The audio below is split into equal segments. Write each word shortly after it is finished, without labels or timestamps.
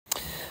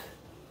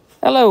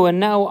Hello, and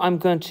now I'm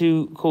going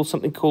to call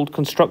something called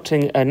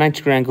constructing a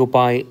 90-degree angle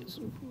by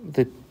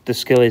the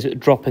skill is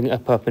dropping a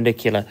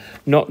perpendicular.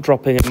 Not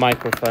dropping a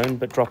microphone,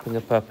 but dropping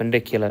a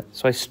perpendicular.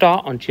 So I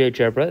start on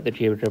GeoGebra, the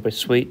GeoGebra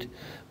suite,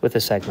 with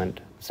a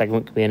segment. The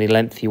segment can be any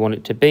length you want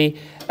it to be,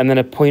 and then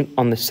a point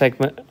on the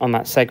segment, on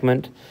that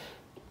segment.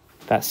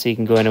 That so you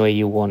can go anywhere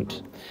you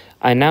want.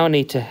 I now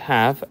need to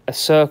have a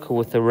circle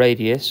with a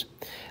radius,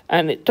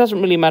 and it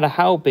doesn't really matter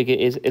how big it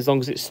is as long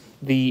as it's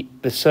the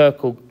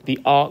circle, the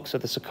arcs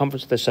of the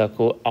circumference of the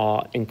circle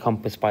are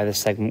encompassed by the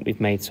segment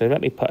we've made. So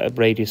let me put a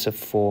radius of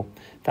 4.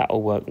 That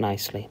will work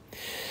nicely.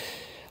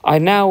 I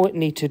now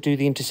need to do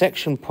the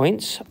intersection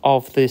points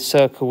of the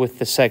circle with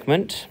the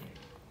segment,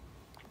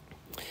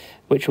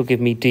 which will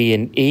give me D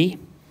and E.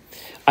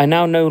 I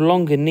now no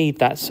longer need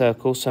that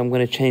circle, so I'm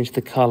going to change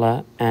the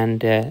colour,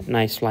 and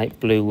nice light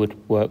blue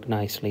would work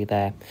nicely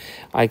there.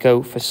 I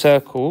go for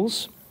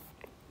circles,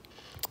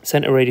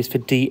 centre radius for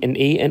D and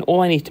E, and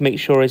all I need to make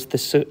sure is the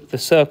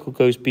circle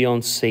goes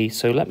beyond C.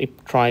 So let me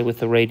try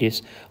with a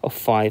radius of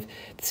 5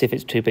 to see if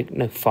it's too big.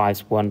 No,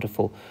 5's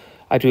wonderful.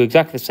 I do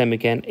exactly the same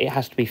again. It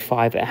has to be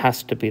 5. It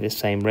has to be the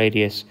same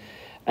radius.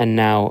 And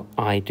now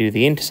I do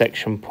the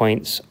intersection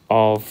points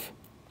of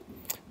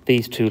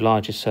these two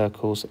larger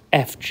circles,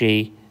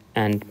 FG,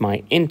 and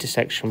my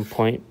intersection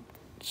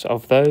points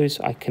of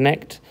those I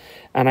connect,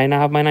 and I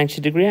now have my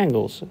 90-degree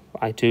angles.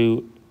 I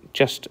do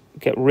just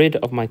get rid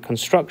of my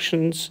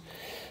constructions,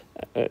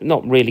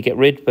 not really get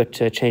rid, but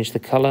change the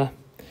colour,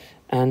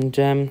 and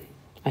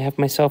I have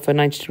myself a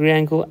 90-degree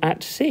angle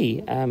at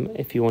C.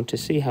 If you want to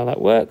see how that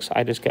works,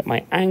 I just get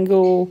my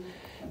angle,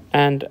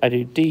 and I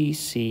do D,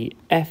 C,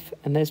 F,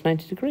 and there's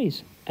 90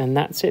 degrees, and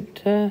that's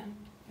it done.